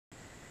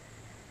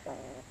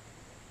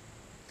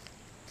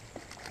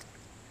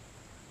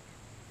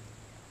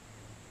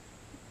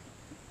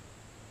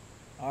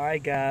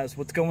Alright guys,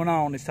 what's going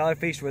on? It's Tyler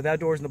Fisher with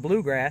Outdoors in the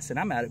Bluegrass, and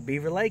I'm out at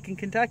Beaver Lake in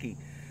Kentucky.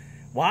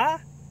 Why?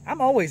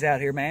 I'm always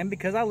out here, man,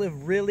 because I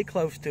live really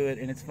close to it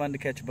and it's fun to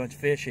catch a bunch of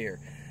fish here.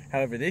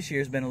 However, this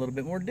year's been a little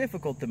bit more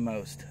difficult than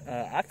most.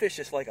 I fish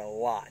this lake a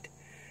lot,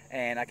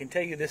 and I can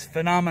tell you this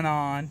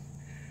phenomenon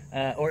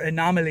or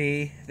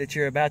anomaly that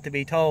you're about to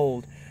be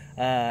told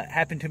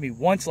happened to me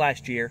once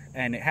last year,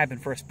 and it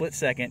happened for a split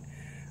second.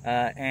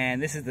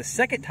 And this is the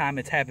second time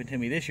it's happened to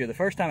me this year. The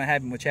first time it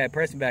happened with Chad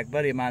Prestonback, a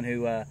buddy of mine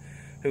who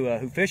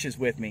fishes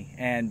with me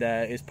and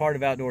is part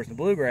of Outdoors in the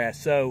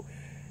Bluegrass. So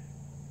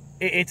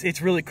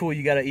it's really cool.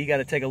 You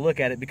gotta take a look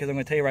at it, because I'm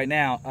gonna tell you right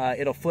now,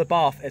 it'll flip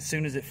off as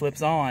soon as it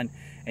flips on,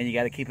 and you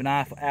gotta keep an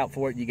eye out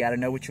for it. You gotta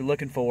know what you're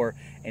looking for,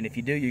 and if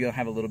you do, you're gonna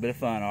have a little bit of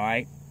fun. All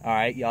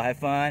right, y'all have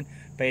fun.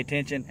 Pay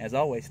attention. As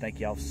always, thank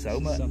y'all so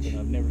much. Something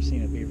I've never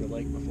seen at Beaver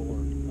Lake before, other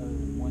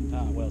than one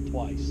time. Well,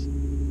 twice.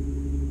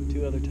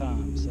 Two other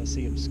times I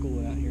see them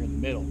schooling out here in the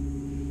middle,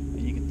 and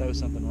you can throw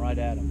something right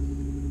at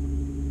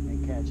them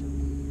and catch them.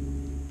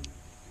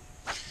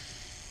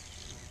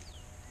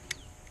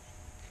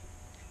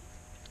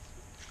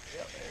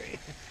 Yep, there he is.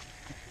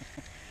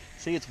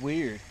 See, it's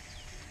weird.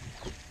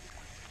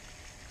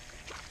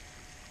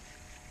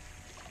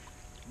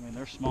 I mean,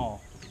 they're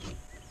small,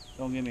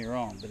 don't get me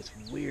wrong, but it's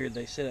weird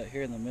they sit out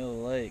here in the middle of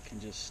the lake and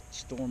just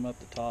storm up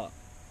the top.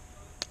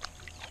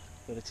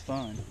 But it's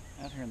fun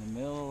out here in the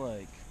middle of the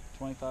lake,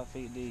 25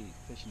 feet deep,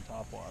 fishing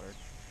topwater,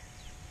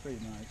 pretty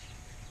much.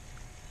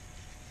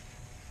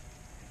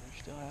 They're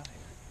still out here.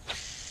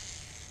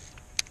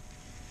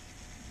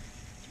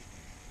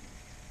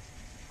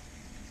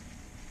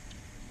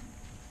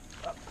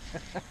 Oh.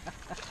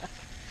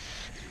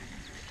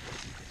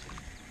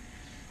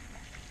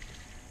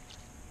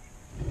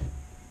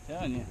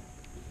 Telling you,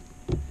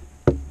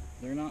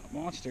 they're not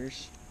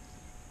monsters,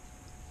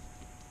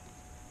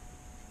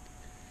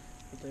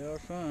 but they are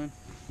fun.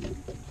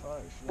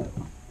 Fires for that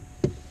one.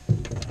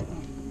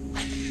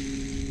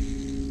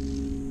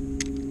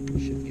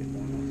 Should get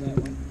one off that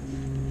one.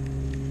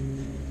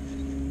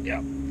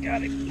 Yep,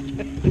 got him.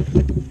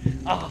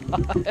 Oh,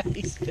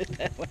 he spit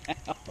that one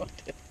out.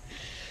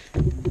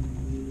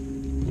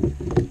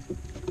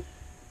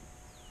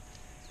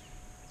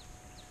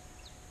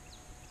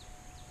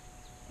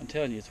 I'm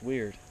telling you, it's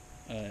weird.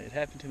 It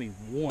happened to me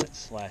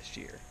once last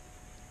year,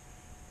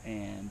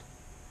 and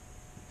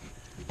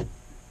it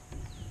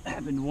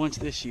happened once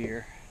this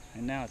year,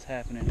 and now it's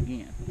happening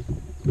again.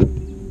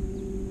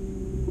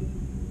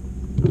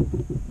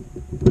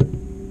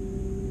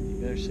 You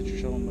better set your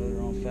trolling motor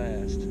on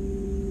fast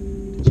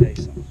to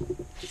chase them.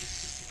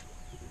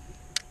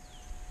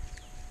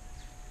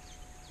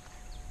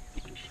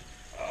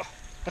 Oh.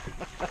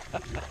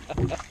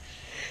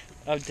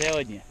 I'm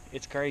telling you,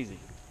 it's crazy.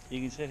 You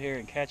can sit here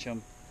and catch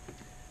them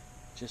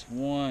just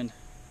one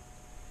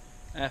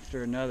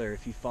after another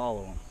if you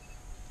follow them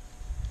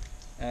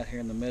out here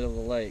in the middle of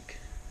the lake.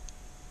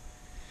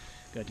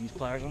 Got to use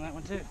pliers on that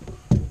one too,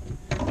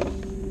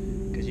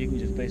 because you can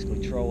just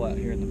basically troll out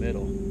here in the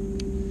middle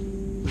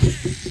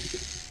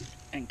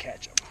and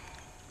catch them.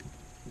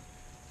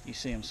 You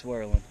see them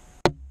swirling.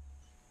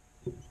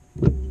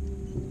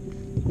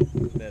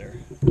 Better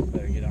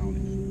get on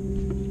it.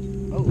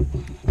 Oh,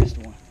 missed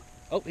one.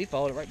 Oh, he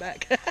followed it right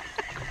back.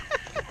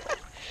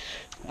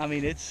 I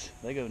mean,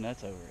 they go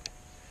nuts over it.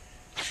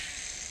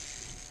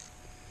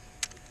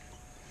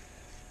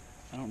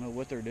 I don't know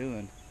what they're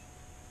doing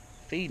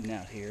feeding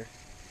out here,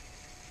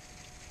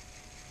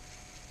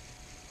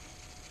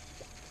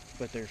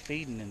 but they're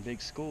feeding in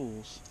big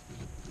schools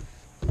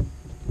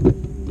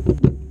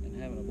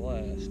and having a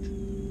blast,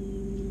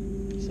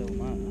 and so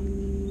am I.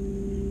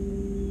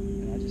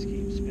 And I just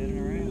keep spinning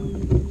around.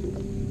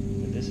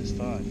 But this is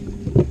fun.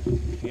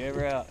 If you're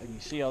ever out and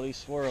you see all these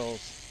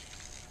swirls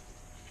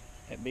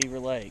at Beaver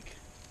Lake,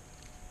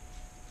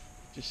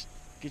 just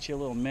get you a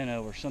little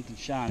minnow or something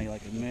shiny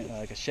like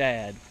a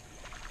shad.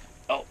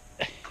 Oh,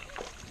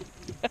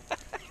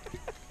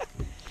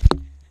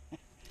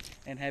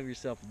 and have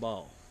yourself a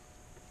ball.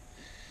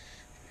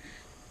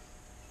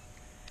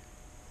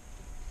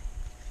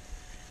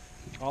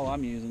 All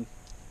I'm using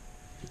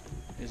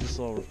is this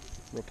little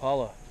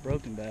Rapala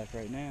broken back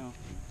right now.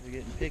 They're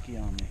getting picky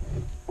on me.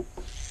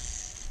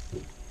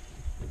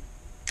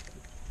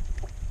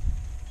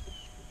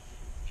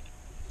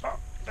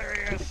 There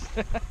he is.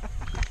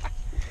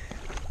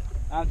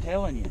 I'm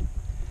telling you,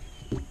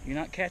 you're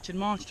not catching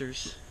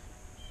monsters,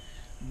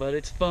 but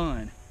it's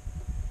fun.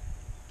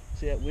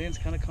 See, that wind's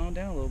kind of calmed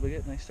down a little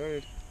bit, and they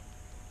started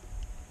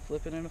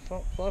flipping and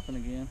flopping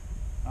again.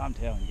 I'm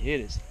telling you, it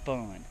is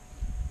fun.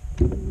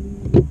 Oh,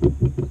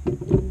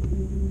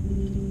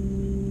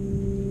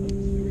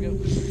 there we go.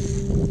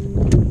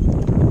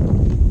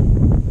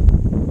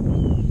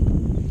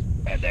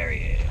 And there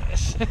he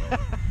is.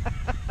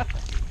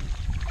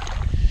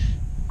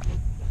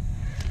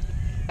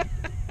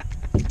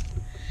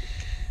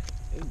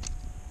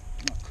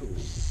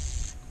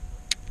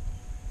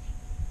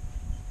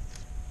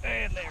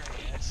 And there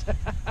he is.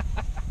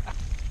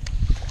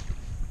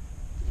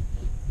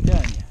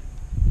 Done you.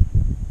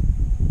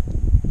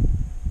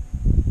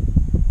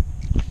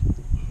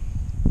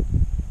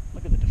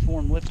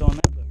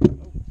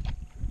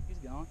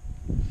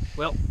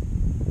 Well,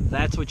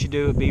 that's what you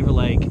do at Beaver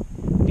Lake.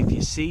 If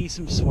you see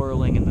some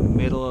swirling in the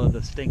middle of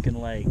the stinking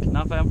lake,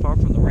 not that far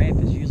from the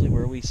ramp is usually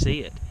where we see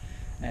it.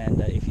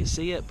 And if you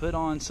see it, put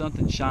on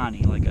something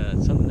shiny, like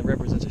something that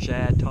represents a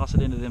shad, toss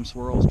it into them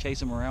swirls, chase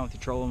them around with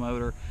your trolling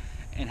motor,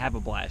 and have a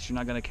blast. You're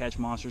not going to catch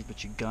monsters,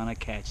 but you're going to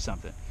catch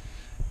something.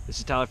 This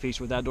is Tyler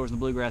Fisher with Outdoors in the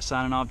Bluegrass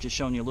signing off, just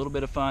showing you a little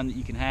bit of fun that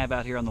you can have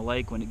out here on the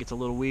lake when it gets a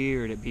little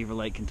weird at Beaver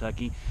Lake,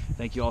 Kentucky.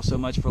 Thank you all so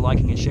much for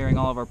liking and sharing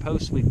all of our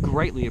posts. We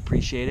greatly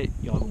appreciate it.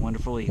 Y'all have a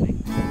wonderful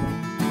evening.